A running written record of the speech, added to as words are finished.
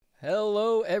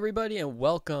Hello, everybody, and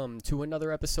welcome to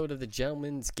another episode of the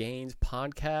Gentleman's Gains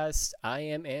podcast. I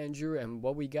am Andrew, and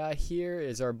what we got here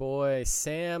is our boy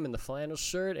Sam in the flannel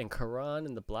shirt and Karan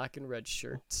in the black and red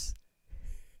shirts.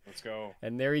 Let's go.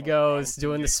 And there he goes,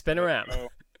 doing the spin around.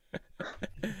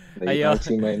 You can't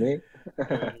see my name.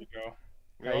 There you go.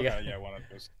 We How all you got one of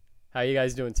those. How you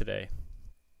guys doing today?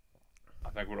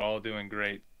 I think we're all doing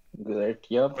great. Great,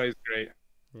 yep. Everybody's great.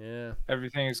 Yeah,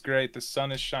 Everything is great. The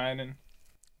sun is shining.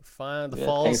 fine. The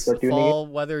Yeah, thanks for tuning fall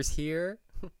weather's here.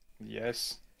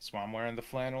 Yes. That's why I'm wearing the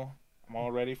flannel. I'm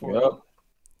all ready for Yep.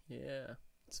 Yeah,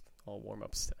 it's all warm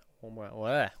up.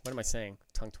 What am I saying?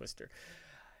 Tongue twister.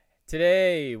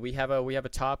 Today we have a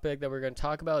topic that we're going to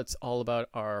talk about. It's all about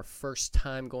our first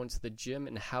time going to the gym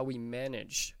and how we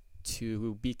manage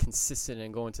to be consistent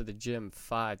and going to the gym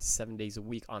 5 to 7 days a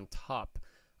week on top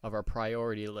of our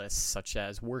priority lists, such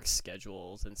as work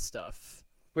schedules and stuff.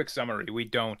 Quick summary. We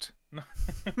don't.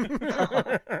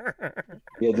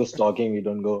 We're just talking, we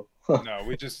don't go. No,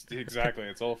 we just, exactly.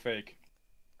 It's all fake.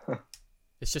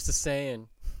 It's just a saying.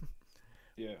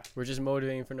 Yeah, We're just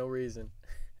motivating for no reason.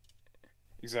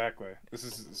 exactly.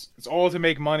 It's all to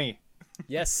make money.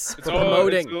 Yes, It's we're all,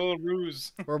 promoting. It's a little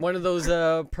ruse. We're one of those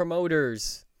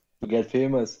promoters. To get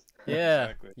famous. Yeah.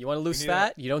 Exactly. You want to lose need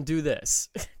fat? You don't do this.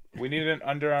 We need an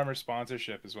Under Armour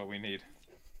sponsorship is what we need.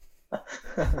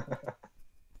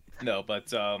 No,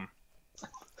 but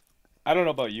I don't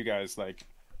know about you guys, like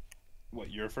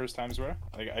what your first times were.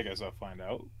 I guess I'll find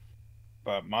out.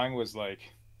 But mine was like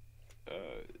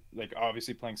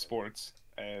obviously playing sports,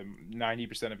 and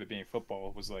 90% of it being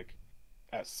football was like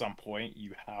at some point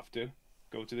you have to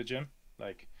go to the gym.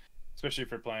 Like especially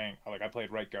if you're playing, like I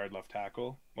played right guard, left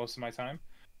tackle most of my time.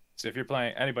 So if you're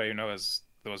playing, anybody who knows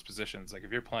those positions, like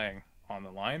if you're playing on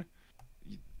the line,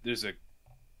 there's a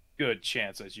good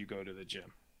chance that you go to the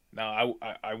gym. Now,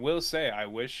 I will say I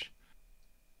wish.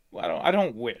 Well, I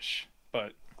don't wish,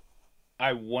 but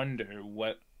I wonder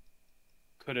what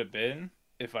could have been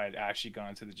if I'd actually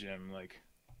gone to the gym like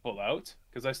full out,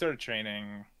 because I started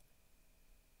training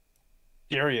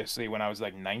seriously when I was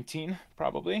like 19,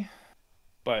 probably.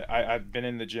 But I've been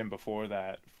in the gym before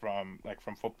that from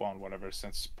football and whatever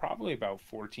since probably about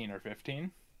 14 or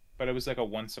 15. But it was like a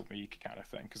once a week kind of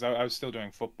thing because I was still doing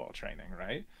football training,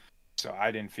 right? So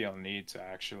I didn't feel a need to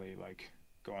actually like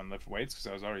go and lift weights because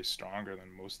I was already stronger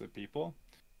than most of the people.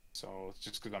 So it's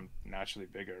just because I'm naturally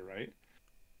bigger, right?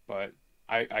 But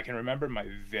I can remember my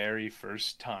very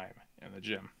first time in the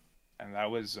gym, and that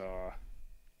was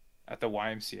at the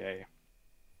YMCA.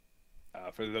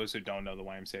 For those who don't know, the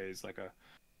YMCA is like a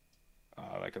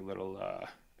little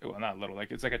well, not little,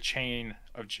 like it's like a chain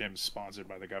of gyms sponsored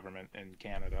by the government in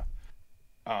Canada.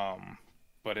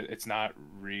 But it's not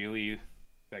really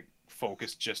like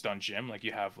focused just on gym. Like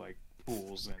you have like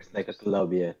pools and It's like a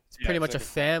club, yeah. It's pretty it's much like a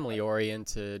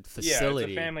family-oriented yeah,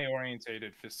 facility. it's a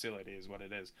family-orientated facility is what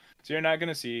it is. So you're not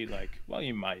gonna see like, well,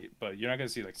 you might, but you're not gonna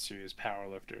see like serious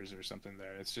powerlifters or something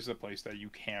there. It's just a place that you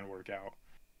can work out.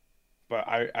 But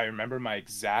I remember my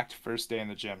exact first day in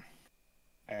the gym,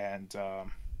 and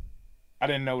I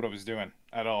didn't know what I was doing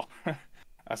at all. I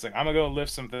was like, I'm gonna go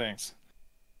lift some things,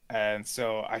 and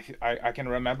so I can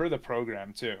remember the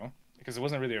program too because it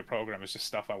wasn't really a program; it was just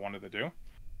stuff I wanted to do.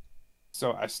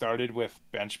 So I started with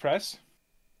bench press,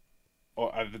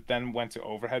 or I then went to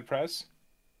overhead press,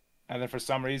 and then for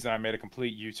some reason I made a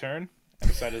complete U-turn and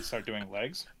decided to start doing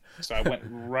legs. So I went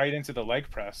right into the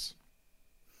leg press,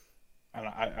 and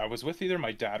I was with either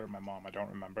my dad or my mom, I don't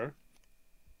remember,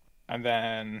 and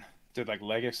then did like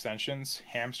leg extensions,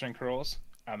 hamstring curls,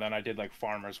 and then I did like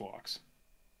farmer's walks,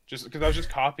 just because I was just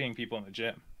copying people in the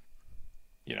gym,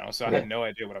 so I Yeah. had no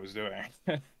idea what I was doing.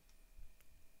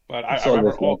 But It's I remember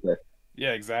always all. like that.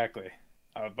 Yeah, exactly.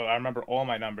 But I remember all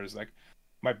my numbers. Like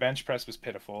my bench press was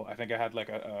pitiful. I think I had like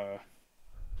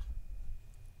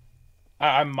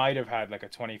I might have had like a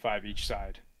 25 each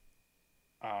side,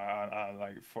 on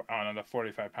a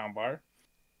 45-pound bar.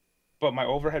 But my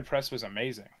overhead press was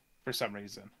amazing for some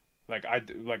reason. Like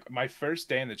my first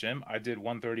day in the gym, I did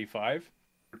 135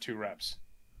 for 2 reps,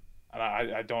 and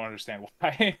I don't understand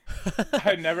why.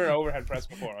 I'd never overhead pressed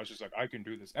before. I was just like, I can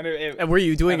do this, and And were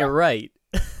you doing it right?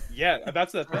 yeah,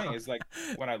 that's the thing is like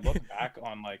when I look back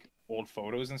on like old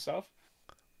photos and stuff,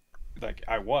 like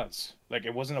I was like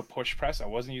it wasn't a push press. I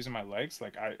wasn't using my legs.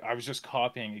 Like I was just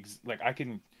copying. Like I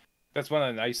can. That's one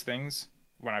of the nice things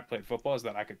when I played football is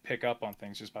that I could pick up on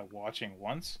things just by watching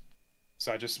once.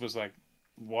 So I just was like,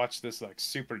 watch this like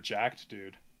super jacked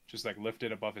dude just like lift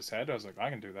it above his head. I was like, I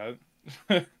can do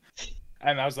that.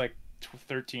 And I was like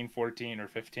 13, 14, or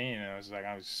 15, and I was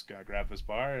just gonna grab this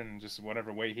bar and just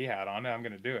whatever weight he had on it, I'm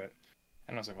gonna do it.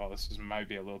 And I was like, oh, might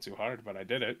be a little too hard, but I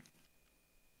did it.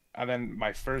 And then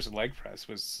my first leg press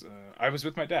was, I was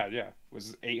with my dad, yeah,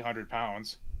 was 800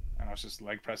 pounds. And I was just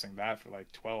leg pressing that for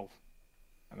like 12.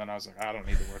 And then I was like, I don't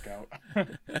need to work out.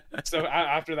 So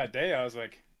after that day, I was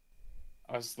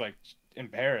like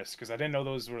embarrassed because I didn't know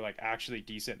those were like actually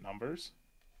decent numbers.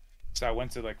 So I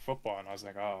went to like football and I was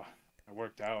like, oh, I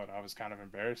worked out. I was kind of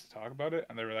embarrassed to talk about it.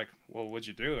 And they were like, well, what'd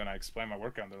you do? And I explained my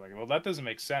workout. And they're like, well, that doesn't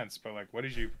make sense. But like, what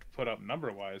did you put up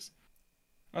number wise?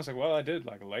 I was like, well, I did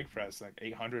like a leg press, like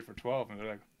 800 for 12. And they're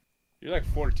like, you're like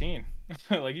 14.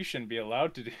 Like, you shouldn't be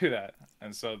allowed to do that.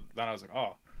 And so then I was like,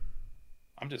 oh,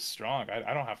 I'm just strong.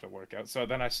 I don't have to work out. So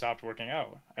then I stopped working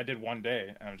out. I did one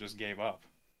day and I just gave up.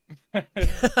 I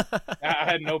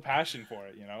had no passion for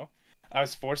it, you know? I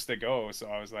was forced to go. So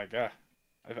I was like,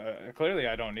 clearly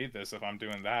I don't need this if I'm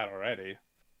doing that already.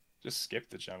 Just skip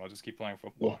the gym. I'll just keep playing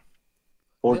football. Yeah.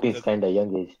 40 is kind of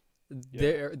young age.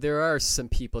 There are some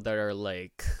people that are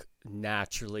like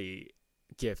naturally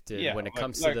gifted when it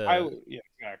comes to yeah,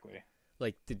 exactly.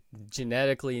 Like the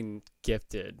genetically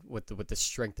gifted with the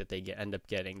strength that they end up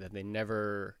getting that they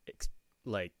never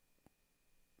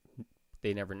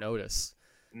they never notice.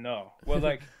 No. Well,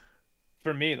 like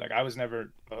for me, like I was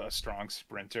never a strong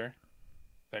sprinter.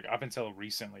 Like up until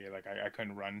recently, like I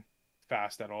couldn't run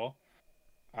fast at all.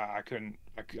 I couldn't.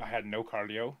 I had no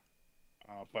cardio,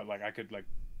 but like I could like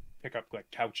pick up like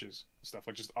couches and stuff,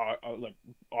 like just like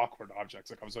awkward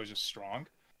objects. Like I was always just strong,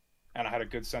 and I had a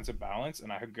good sense of balance,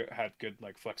 and I had good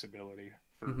like flexibility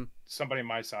for somebody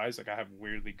my size. Like I have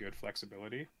weirdly good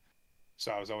flexibility,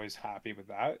 so I was always happy with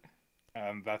that.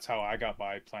 And that's how I got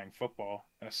by playing football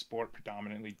in a sport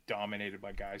predominantly dominated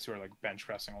by guys who are like bench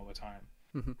pressing all the time.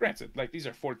 Granted, like these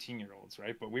are 14-year-olds,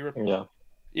 right? But we were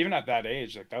even at that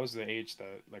age, like that was the age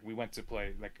that like we went to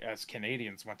play, like as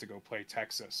Canadians went to go play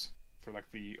Texas for like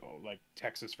the like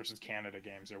Texas versus Canada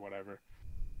games or whatever.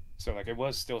 So like it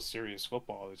was still serious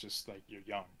football. It's just like you're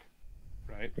young,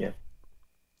 right? Yeah.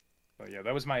 But yeah,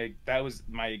 that was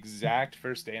my exact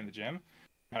first day in the gym,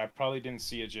 and I probably didn't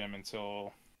see a gym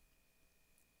until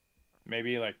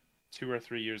maybe like 2 or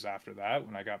 3 years after that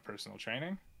when I got personal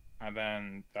training, and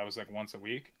then that was like once a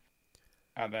week,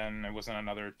 and then it wasn't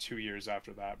another 2 years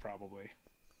after that probably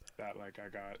that like I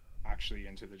got actually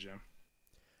into the gym.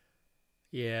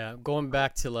 Yeah, going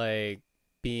back to like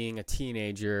being a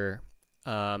teenager,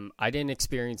 I didn't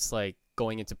experience like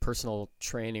going into personal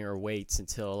training or weights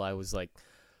until I was like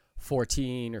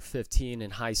 14 or 15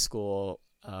 in high school.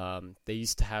 They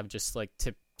used to have just like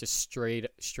just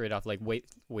straight off like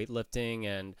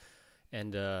weightlifting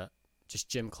and just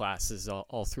gym classes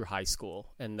all through high school,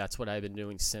 and that's what I've been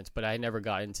doing since. But I never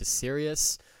got into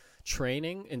serious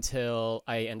training until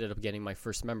I ended up getting my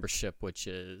first membership, which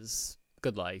is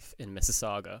Good Life in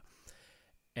Mississauga.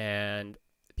 And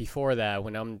before that,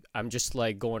 when I'm just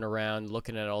like going around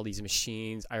looking at all these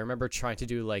machines, I remember trying to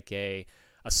do like a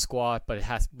squat, but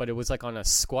it was like on a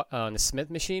Smith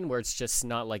machine where it's just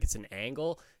not like it's an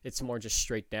angle, it's more just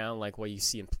straight down like what you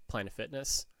see in Planet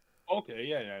Fitness. Okay,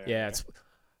 yeah. It's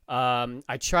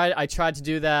I tried to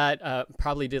do that,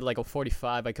 probably did like a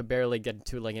 45. I could barely get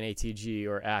to like an ATG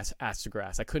or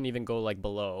Astragrass. I couldn't even go like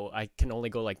below. I can only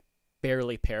go like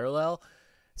barely parallel.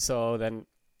 So then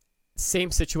same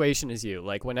situation as you.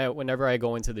 Like whenever I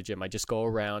go into the gym, I just go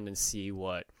around and see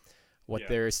what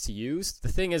there is to use. The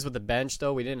thing is with the bench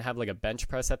though, we didn't have like a bench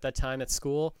press at that time at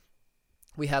school.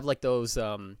 We have like those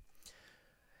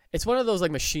it's one of those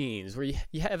like machines where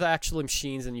you have actual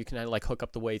machines and you can like hook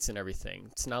up the weights and everything.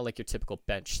 It's not like your typical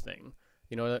bench thing.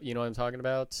 You know what I'm talking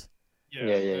about?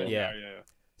 Yeah.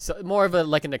 So more of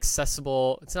like an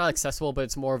accessible, it's not accessible, but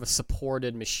it's more of a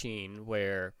supported machine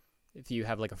where if you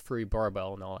have like a free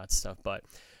barbell and all that stuff. But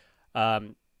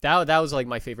that was like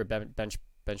my favorite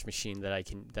bench machine that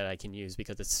I can use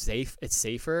because it's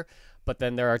safer. But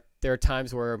then there are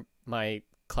times where my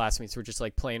classmates were just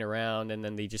like playing around and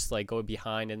then they just like go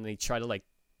behind and they try to like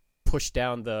push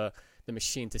down the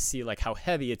machine to see like how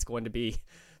heavy it's going to be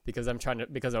because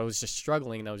I was just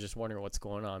struggling and I was just wondering what's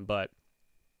going on. But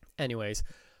anyways,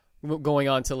 going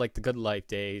on to like the Good Life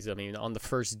days, I mean, on the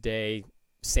first day,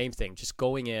 same thing, just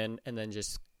going in and then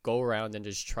just go around and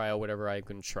just try out whatever I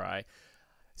can try.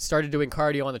 Started doing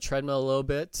cardio on the treadmill a little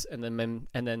bit, and then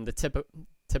the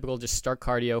typical just start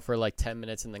cardio for like 10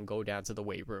 minutes and then go down to the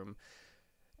weight room.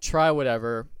 Try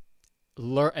whatever.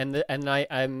 Learn, and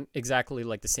I'm exactly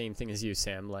like the same thing as you,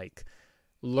 Sam. Like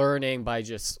learning by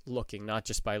just looking, not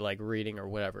just by like reading or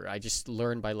whatever. I just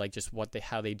learned by like just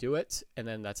how they do it, and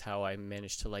then that's how I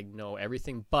managed to like know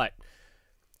everything. But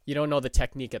you don't know the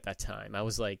technique at that time. I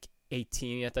was like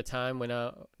 18 at the time when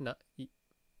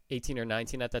 18 or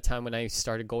 19 at that time when I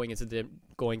started going to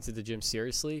the gym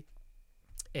seriously,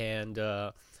 and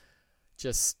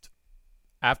just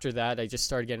after that I just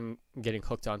started getting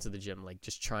hooked onto the gym, like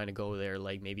just trying to go there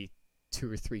like maybe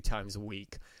 2 or 3 times a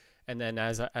week. And then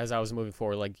as I was moving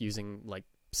forward, like using like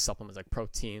supplements like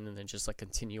protein, and then just like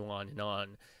continue on and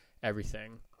on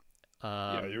everything.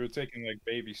 Yeah, you were taking like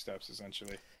baby steps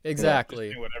essentially. Exactly.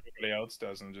 Just doing what everybody else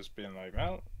does and just being like,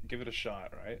 well, give it a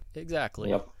shot, right? Exactly.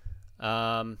 Yep.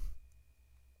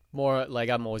 More like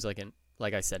I'm always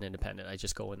like I said, independent. I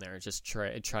just go in there and just try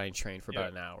and train for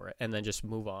about an hour, and then just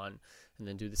move on, and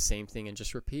then do the same thing and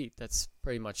just repeat. That's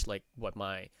pretty much like what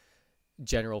my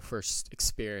general first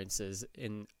experience is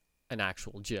in an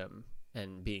actual gym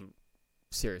and being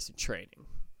serious in training.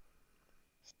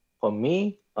 For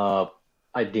me,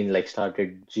 I didn't like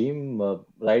started gym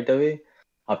right away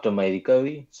after my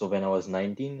recovery. So when I was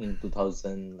 19 in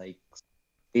 2000 like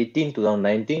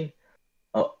 2019,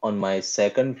 on my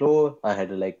second floor, I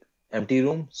had a like empty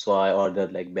room. So I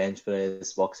ordered like bench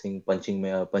press, boxing, punching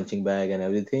bag, and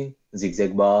everything,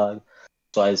 zigzag bar.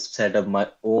 So I set up my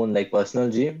own like personal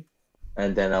gym,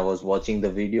 and then I was watching the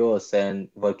videos and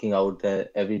working out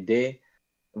every day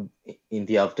in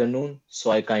the afternoon.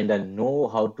 So I kind of know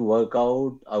how to work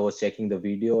out. I was checking the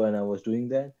video and I was doing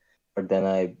that. But then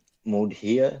I moved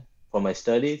here for my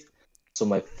studies. So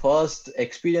my first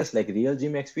experience, like real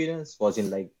gym experience, was in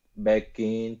like back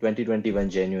in 2021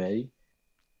 January.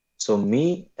 So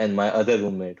me and my other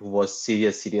roommate, who was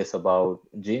serious about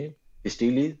gym, he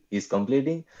still is. He's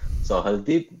completing. So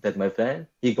Hardeep, that my friend,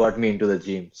 he got me into the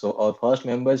gym. So our first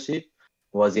membership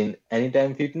was in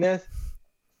Anytime Fitness,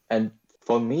 and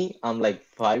for me, I'm like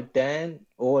 5'10"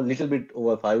 or a little bit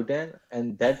over 5'10",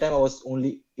 and that time I was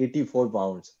only 84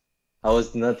 pounds. I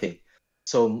was nothing.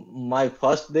 So my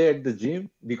first day at the gym,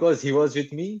 because he was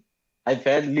with me, I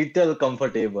felt little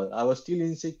comfortable. I was still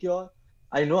insecure.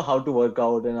 I know how to work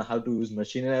out and how to use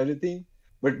machine and everything,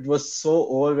 but it was so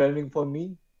overwhelming for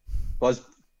me because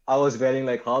I was wearing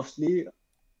like half sleeve.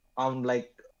 I'm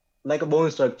like a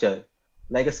bone structure,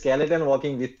 like a skeleton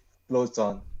walking with clothes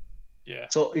on. Yeah.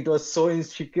 So it was so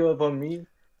insecure for me.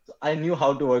 So I knew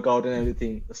how to work out and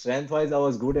everything. Strength wise, I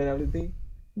was good and everything.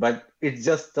 But it's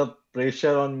just the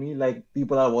pressure on me, like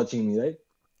people are watching me, right?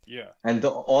 Yeah. And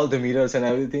all the mirrors and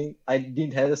everything. I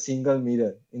didn't have a single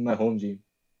mirror in my home gym.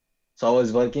 So I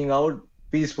was working out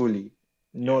peacefully.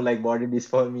 No Yeah. like body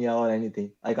dysphoria or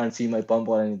anything. I can't see my pump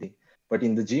or anything. But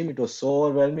in the gym, it was so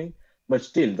overwhelming. But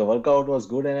still, the workout was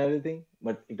good and everything.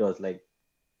 But it was like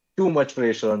too much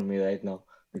pressure on me right now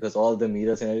because all the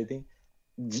mirrors and everything.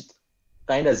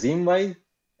 Kind of gym wise,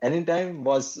 anytime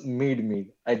was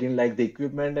mid. I didn't like the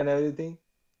equipment and everything,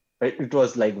 but it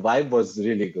was like vibe was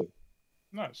really good.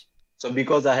 Nice. So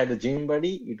because I had a gym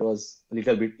buddy, it was a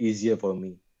little bit easier for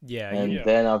me. Yeah, And Yeah.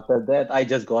 then after that, I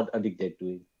just got addicted to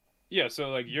it. Yeah, so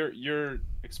like your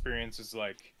experience is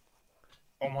like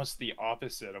almost the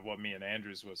opposite of what me and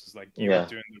Andrews was. Is like you were Yeah,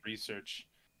 doing the research,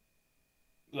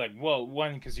 like, well,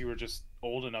 one, because you were just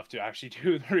old enough to actually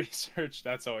do the research.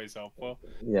 That's always helpful.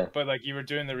 yeah, But like you were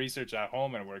doing the research at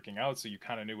home and working out, so you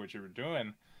kind of knew what you were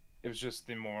doing. It was just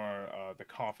the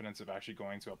confidence of actually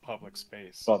going to a public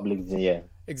space probably, yeah, was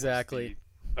exactly.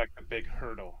 the big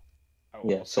hurdle, I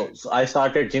yeah. will So, say. so I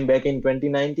started gym back in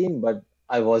 2019, but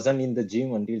I wasn't in the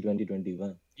gym until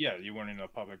 2021. Yeah, you weren't in a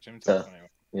public gym till So, 21.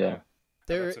 yeah, Yeah,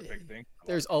 There that's a big thing. A lot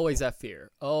there's of people always don't.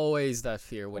 that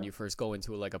fear when yeah, you first go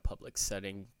into like a public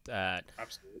setting, that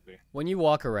Absolutely. when you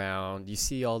walk around, you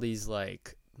see all these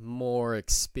like more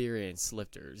experienced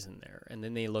lifters in there, and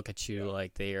then they look at you Yeah.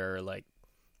 like they are like,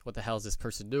 what the hell is this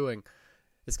person doing?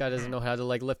 This guy doesn't Hmm. know how to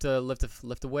like lift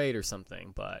a weight or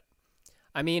something. But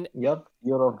I mean, yep.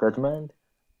 Fear of judgment.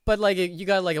 but like you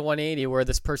got like a 180 where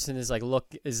this person is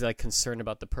like concerned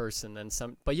about the person, and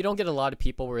some, but you don't get a lot of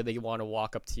people where they want to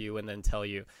walk up to you and then tell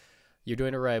you you're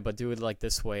doing it right, but do it like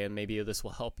this way, and maybe this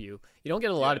will help you. You don't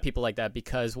get a lot Yeah. of people like that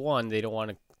because one, they don't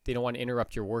want to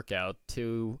interrupt your workout.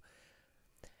 Two,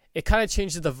 it kind of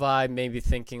changes the vibe. Maybe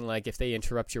thinking like if they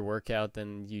interrupt your workout,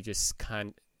 then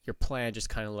your plan just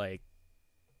kind of like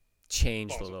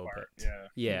changed a Falls little apart. bit. Yeah.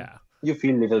 Yeah, You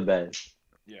feel little bad.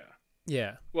 Yeah.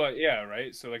 yeah, Well, yeah,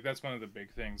 right. So like that's one of the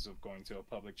big things of going to a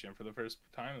public gym for the first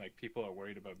time. Like people are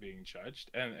worried about being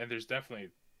judged, and there's definitely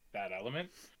that element.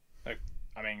 Like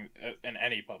I mean, in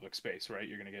any public space, right?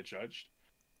 You're gonna get judged,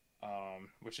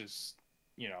 which is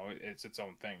it's its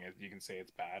own thing. You can say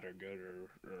it's bad or good or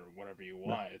whatever you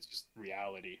No. want. It's just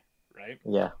reality, right?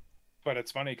 Yeah, But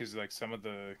it's funny because like some of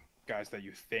the guys that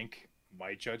you think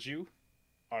might judge you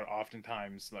are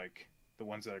oftentimes like the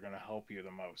ones that are gonna help you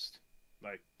the most,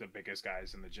 like the biggest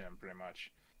guys in the gym, pretty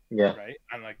much. Yeah. right?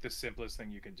 And like the simplest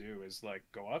thing you can do is like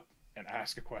go up and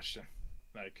ask a question,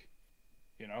 like,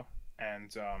 you know,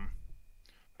 and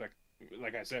like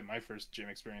like I said, my first gym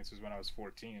experience was when I was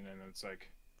 14, and it's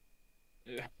like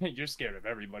you're scared of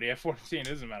everybody at 14. It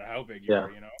doesn't matter how big you Yeah.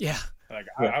 are, you know. Yeah. Like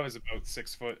Yeah. I was about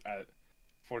 6 foot at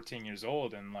 14 years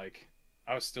old, and like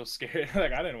I was still scared.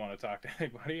 Like I didn't want to talk to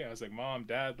anybody. I was like, Mom,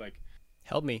 Dad, like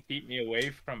Help me. keep me away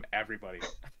from everybody.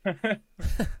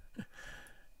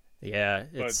 Yeah,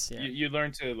 But it's yeah. you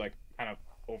learn to like kind of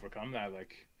overcome that,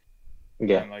 like,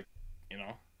 Yeah. and like, you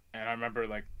know. And I remember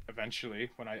like eventually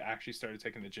when I actually started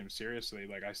taking the gym seriously,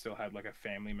 like I still had like a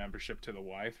family membership to the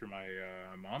Y through my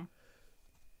mom,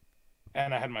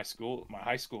 and I had my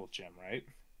high school gym, right?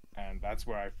 And that's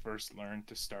where I first learned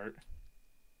to start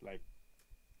like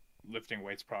lifting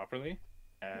weights properly.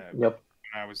 Yep.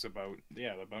 When I was about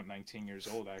 19 years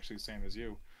old, actually, same as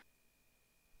you.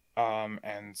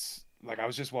 And like I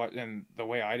was just watching, and the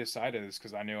way I decided is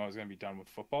because I knew I was gonna be done with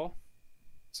football.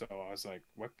 So I was like,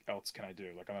 what else can I do?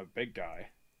 Like I'm a big guy.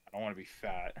 I don't want to be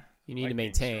fat. You I need to like being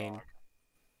maintain. strong.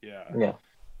 Yeah. Yeah.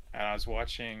 And I was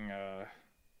watching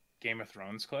Game of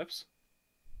Thrones clips,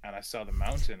 and I saw the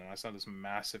mountain, and I saw this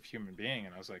massive human being,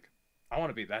 and I was like, I want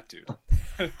to be that dude.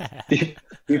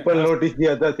 People I was, notice the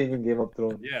other thing in Game of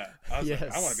Thrones. yeah, I was like,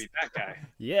 I want to Yes. be that guy.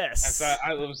 And so Yes.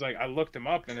 I was like, I looked him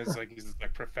up, and it's like he's this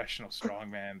like professional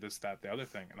strongman, this, that, the other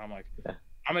thing, and I'm like, Yeah.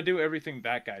 I'm gonna do everything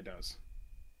that guy does.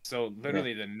 So Yeah.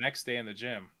 literally the next day in the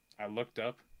gym, I looked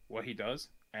up what he does,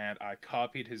 and I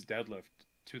copied his deadlift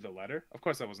to the letter. Of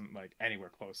course, I wasn't like anywhere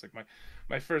close. Like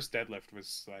my first deadlift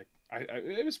was like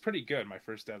it was pretty good. My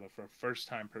first deadlift for a first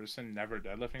time person, never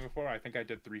deadlifting before. I think I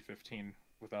did 315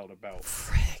 without a belt,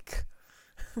 Frick.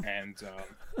 and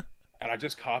I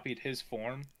just copied his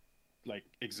form, like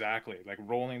exactly, like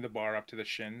rolling the bar up to the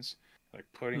shins, like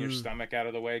putting your Mm. stomach out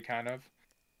of the way, kind of.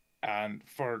 And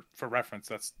for reference,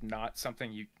 that's not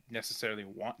something you necessarily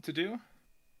want to do,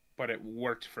 but it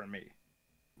worked for me,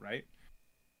 right?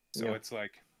 So Yeah. it's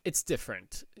like, It's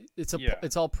different. yeah,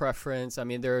 It's all preference. I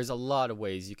mean, there's a lot of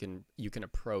ways you can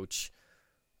approach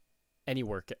any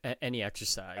work, any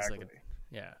exercise. Like, exactly.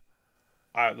 yeah.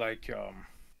 I like,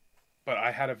 but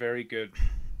I had a very good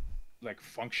like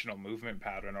functional movement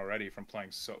pattern already from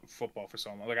playing football for so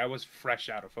long. Like I was fresh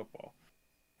out of football.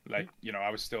 Like, you know, I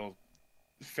was still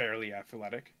fairly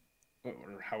athletic, or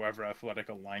however athletic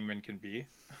a lineman can be.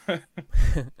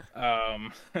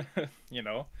 um, you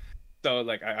know, so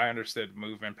like I understood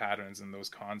movement patterns and those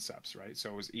concepts, right?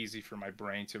 So it was easy for my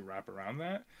brain to wrap around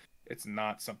that. It's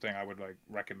not something I would like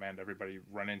recommend everybody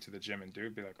run into the gym and do.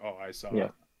 Be like, oh, I saw Yeah.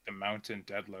 the mountain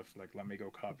deadlift. Like, let me go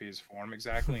copy his form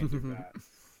exactly and do that,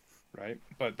 right?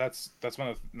 But that's one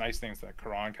of the nice things that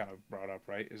Karan kind of brought up,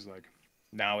 right? Is like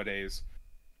nowadays,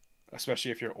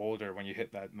 especially if you're older, when you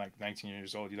hit that like 19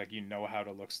 years old, you know how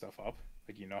to look stuff up,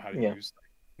 like you know how to Yeah. use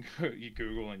like, you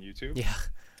Google and YouTube. Yeah.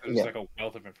 There's Yeah. like a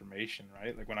wealth of information,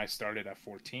 right? Like when I started at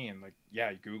 14, like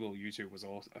yeah, Google, YouTube was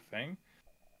all a thing,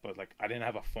 but like I didn't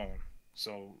have a phone,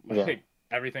 so Yeah. like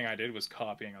everything I did was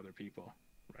copying other people,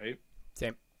 right?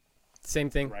 Same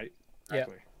thing. Right? Yeah.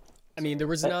 Exactly. I mean, So, there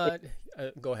was I- not.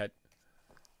 Go ahead.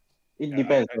 It yeah,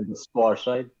 depends on the sports,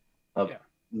 right? Uh, Yeah.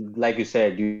 Like you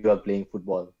said, you are playing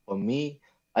football. For me,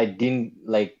 I didn't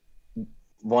like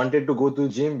wanted to go to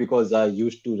gym because I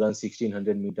used to run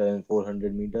 1600-meter and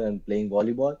 400-meter and playing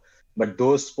volleyball. But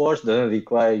those sports doesn't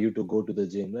require you to go to the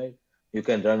gym, right? You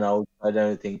can run outside and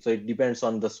everything. So it depends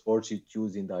on the sports you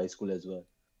choose in the high school as well.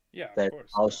 yeah, of That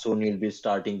course, how yeah, soon you'll be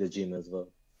starting the gym as well.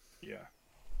 yeah.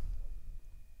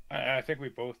 I think we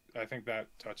both. I think that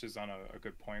touches on a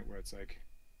good point where it's like,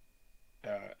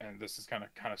 and this is kind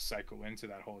of cycle into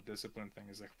that whole discipline thing,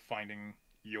 is like finding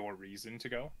your reason to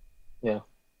go. Yeah.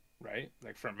 Right.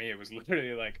 Like for me, it was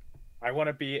literally like, I want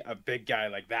to be a big guy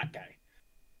like that guy,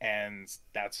 and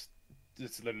that's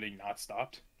it's literally not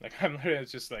stopped. Like I'm literally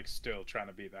just like still trying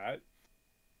to be that,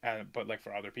 and but like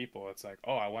for other people, it's like,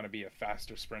 oh, I want to be a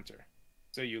faster sprinter.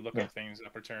 So you look Yeah. up things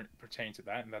that pertain to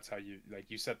that, and that's how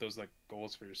you set those like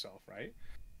goals for yourself, right?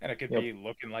 And it could Yep. be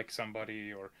looking like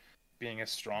somebody, or being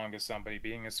as strong as somebody,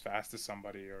 being as fast as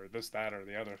somebody, or this, that, or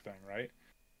the other thing, right?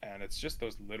 And it's just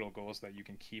those little goals that you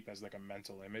can keep as like a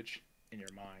mental image in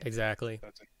your mind. Exactly.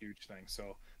 That's a huge thing.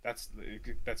 So that's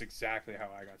exactly how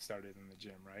I got started in the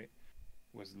gym, right?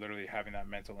 Was literally having that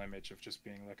mental image of just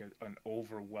being like an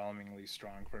overwhelmingly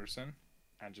strong person,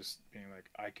 and just being like,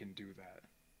 I can do that.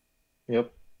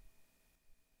 Yep.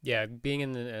 Yeah, being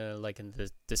in the like in the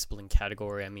discipline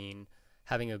category, I mean,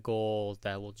 having a goal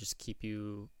that will just keep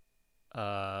you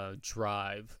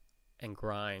drive and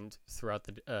grind throughout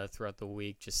the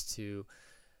week just to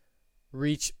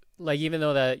reach like even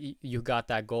though that you got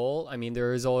that goal, I mean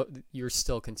you're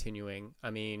still continuing. I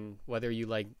mean, whether you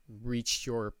like reached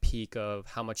your peak of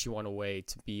how much you want to weigh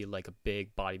to be like a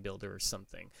big bodybuilder or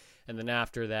something, and then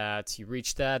after that you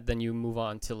reach that, then you move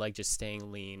on to like just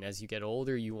staying lean. As you get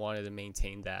older, you wanted to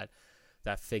maintain that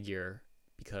figure,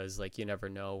 because like you never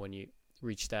know when you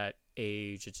reach that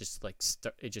age, it just like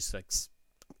it just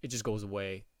goes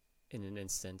away in an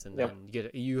instant, and Yep. then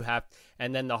you have,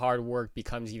 and then the hard work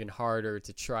becomes even harder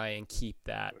to try and keep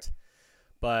that.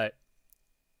 But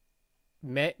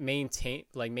maintaining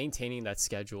that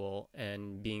schedule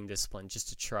and being disciplined just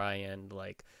to try and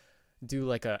like do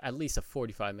like at least a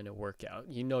 45-minute workout.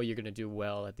 You know you're going to do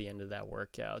well at the end of that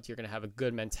workout. You're going to have a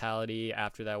good mentality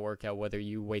after that workout, whether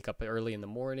you wake up early in the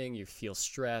morning, you feel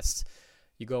stressed,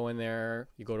 you go in there,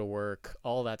 you go to work,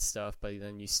 all that stuff, but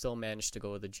then you still manage to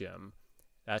go to the gym.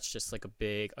 That's just like a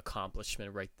big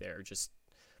accomplishment right there. Just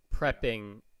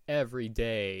prepping every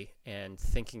day and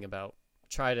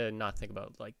try to not think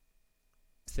about like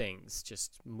things.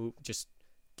 Just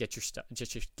get your stuff,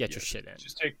 get your shit in.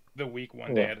 Just take the week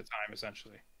one day at a time,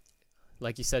 essentially.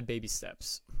 Like you said, baby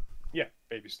steps. Yeah,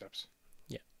 baby steps.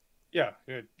 Yeah.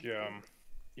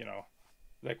 You know,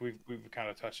 like we've kind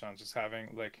of touched on just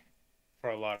having like, for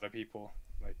a lot of people,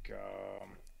 like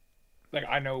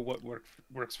I know what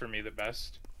works for me the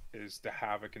best is to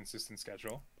have a consistent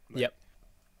schedule. Like, Yep.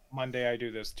 Monday I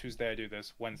do this, Tuesday I do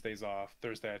this, Wednesday's off,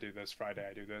 Thursday I do this, Friday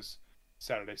I do this,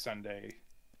 Saturday, Sunday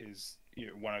is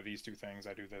one of these two things.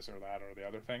 I do this or that or the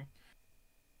other thing.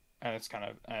 And it's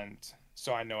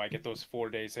so I know I get those 4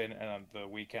 days in, and on the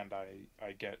weekend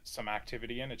I get some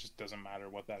activity in. It just doesn't matter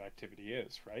what that activity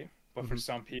is, right? But for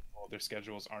some people, their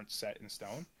schedules aren't set in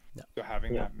stone. No. So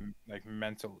having that like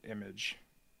mental image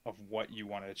of what you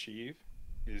want to achieve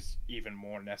is even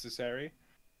more necessary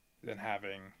than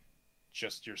having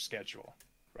just your schedule,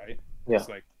 right? Yeah. It's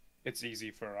like, it's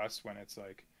easy for us when it's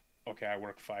like, okay, I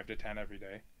work 5 to 10 every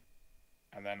day,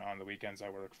 and then on the weekends I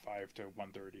work 5 to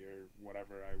 1:30 or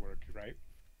whatever I work, right?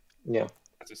 Yeah.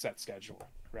 That's a set schedule,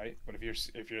 right? But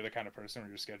if you're the kind of person where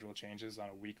your schedule changes on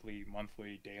a weekly,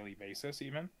 monthly, daily basis,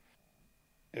 even,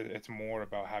 it's more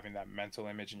about having that mental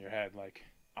image in your head, like,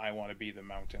 I want to be the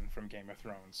mountain from Game of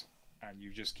Thrones, and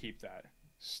you just keep that,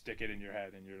 stick it in your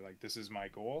head, and you're like, this is my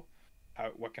goal.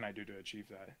 What can I do to achieve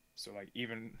that? So like,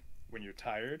 even when you're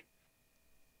tired,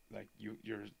 like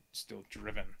you're still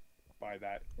driven by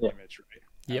that image, right?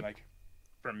 Yep. And like,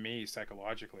 for me,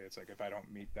 psychologically, it's like, if I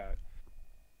don't meet that,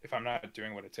 if I'm not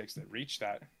doing what it takes to reach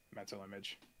that mental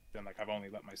image, then like I've only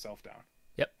let myself down.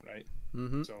 Yep. Right.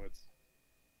 Mm-hmm. So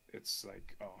it's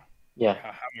like, oh Yeah. how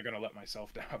am I gonna let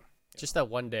myself down? Just that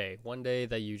one day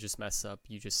that you just mess up,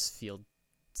 you just feel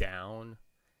down.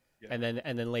 Yeah.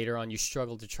 And then later on you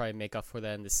struggle to try and make up for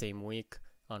that in the same week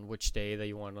on which day that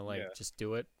you want to like just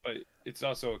do it. But it's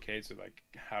also okay to like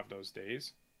have those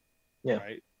days. Yeah.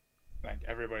 Right? Like,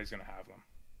 everybody's gonna have them.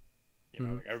 You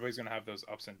know, like, everybody's gonna have those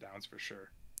ups and downs for sure.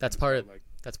 That's part of the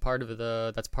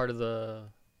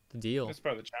deal. That's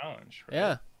part of the challenge, right?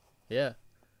 Yeah. Yeah.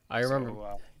 I remember.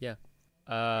 So, Yeah.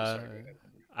 sorry, go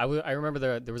ahead. I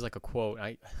remember there was like a quote.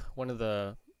 One of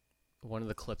the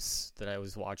clips that I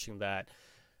was watching, that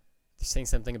they're saying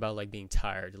something about like being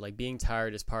tired. Like being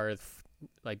tired is being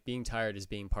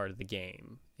part of the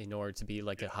game. In order to be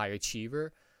like a high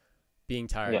achiever, being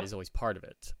tired is always part of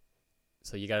it.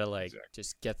 So you gotta like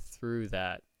just get through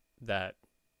that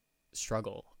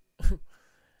struggle.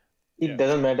 It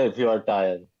doesn't matter if you are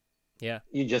tired. Yeah.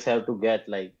 You just have to get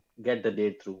the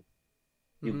day through.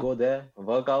 You go there,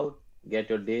 work out, get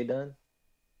your day done.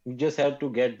 You just have to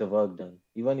get the work done.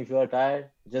 Even if you are tired,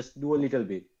 just do a little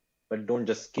bit, but don't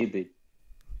just skip it.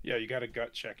 Yeah, you got to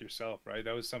gut check yourself, right?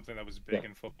 That was something that was big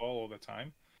in football all the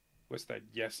time. Was that,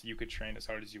 yes, you could train as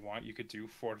hard as you want. You could do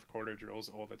fourth quarter drills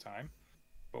all the time.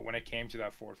 But when it came to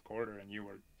that fourth quarter and you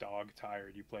were dog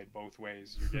tired, you played both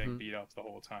ways. You're getting beat up the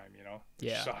whole time, you know?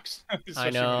 Which sucks. I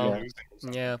know. When you're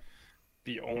losing. Yeah.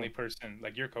 The only person,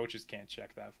 like, your coaches can't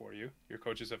check that for you. Your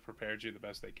coaches have prepared you the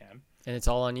best they can. And it's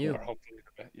all on you. Or hopefully,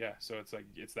 so it's like,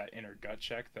 it's that inner gut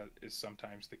check that is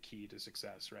sometimes the key to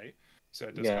success, right? So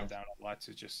it does come down a lot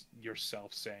to just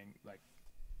yourself saying, like,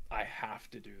 I have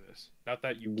to do this. Not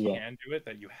that you can do it,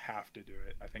 that you have to do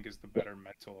it, I think is the better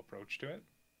mental approach to it.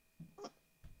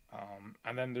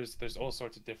 And then there's all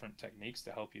sorts of different techniques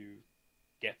to help you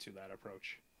get to that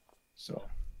approach. So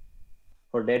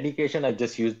for dedication, I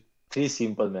just use 3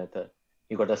 simple methods.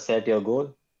 You gotta set your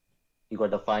goal, you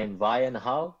gotta find why and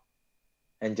how,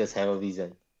 and just have a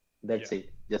vision. That's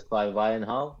it. Just find why and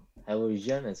how, have a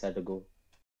vision, and set a goal.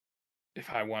 If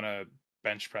I want to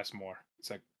bench press more, it's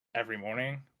like, every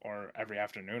morning or every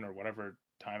afternoon or whatever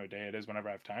time of day it is, whenever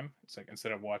I have time. It's like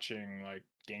instead of watching like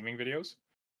gaming videos,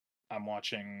 I'm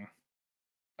watching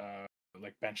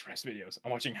like bench press videos.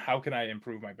 I'm watching how can I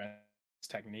improve my bench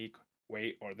technique,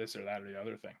 weight, or this or that or the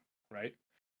other thing, right?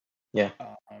 Yeah.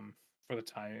 For the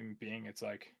time being, it's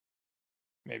like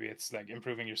maybe it's like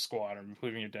improving your squat or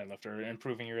improving your deadlift or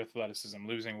improving your athleticism,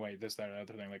 losing weight, this, that, or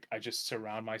other thing. Like I just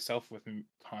surround myself with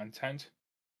content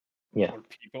Yeah. or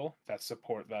people that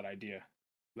support that idea.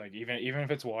 Like even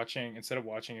if it's watching, instead of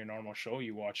watching your normal show,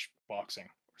 you watch boxing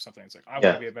or something. It's like I want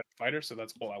Yeah. to be a better fighter, so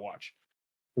that's all I watch.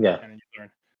 Yeah. And then you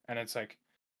learn. And it's like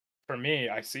for me,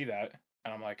 I see that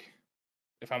and I'm like,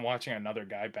 if I'm watching another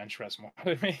guy bench press more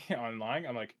than me online,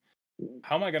 I'm like,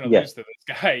 how am I gonna Yeah. lose to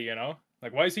this guy, you know?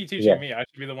 Like why is he teaching Yeah. me? I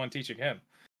should be the one teaching him.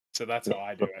 So that's how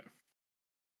I do it.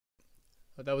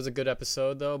 That was a good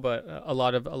episode though, but a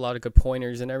lot of good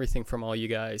pointers and everything from all you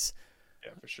guys.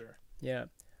 Yeah, for sure. Yeah.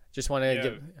 Just want to Yeah.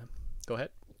 give go ahead.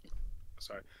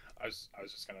 Sorry. I was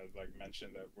just gonna like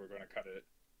mention that we're gonna cut it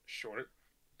short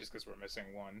just because we're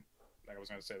missing one. Like I was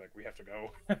gonna say like we have to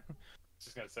go.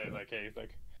 Just gonna say like hey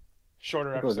like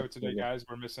shorter It was a episode today, pleasure. guys.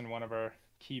 We're missing one of our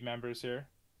key members here,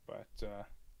 but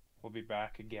we'll be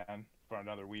back again for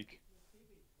another week.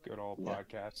 Good old Yeah.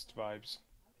 podcast vibes.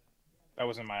 That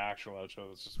wasn't my actual outro.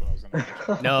 That's just what I was gonna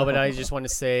mention. No, but I just want to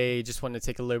say, just want to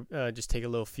take a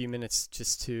little few minutes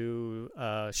just to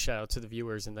shout out to the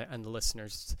viewers and the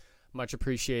listeners. Much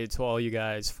appreciated to all you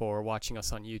guys for watching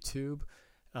us on YouTube.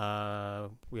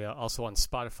 We are also on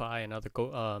Spotify and other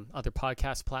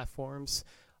podcast platforms.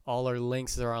 All our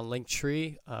links are on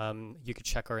Linktree. You can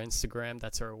check our Instagram.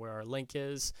 That's where our link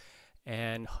is,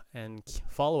 and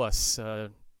follow us.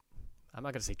 I'm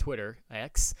not gonna say Twitter,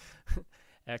 X,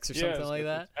 X or something like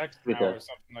that. X now Twitter. or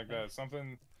something like that.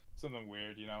 Something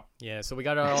weird, you know. Yeah, so we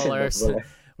got all our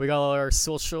we got all our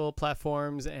social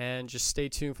platforms, and just stay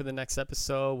tuned for the next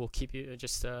episode. We'll keep you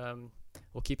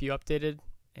we'll keep you updated,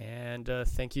 and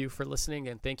thank you for listening,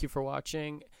 and thank you for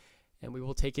watching, and we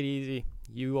will take it easy.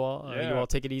 You all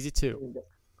take it easy too.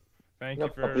 Thank Yep.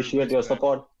 you for Appreciate your listening.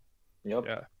 support. Yep.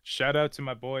 Yeah. Shout out to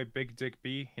my boy Big Dick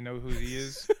B. You know who he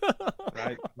is,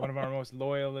 right? One of our most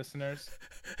loyal listeners.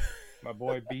 My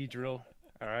boy B Drill.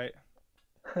 All right.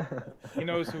 He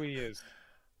knows who he is.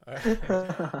 All right.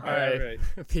 All right.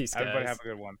 Peace, guys. Everybody have a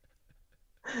good one.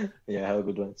 Yeah, have a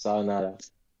good one. Sayonara.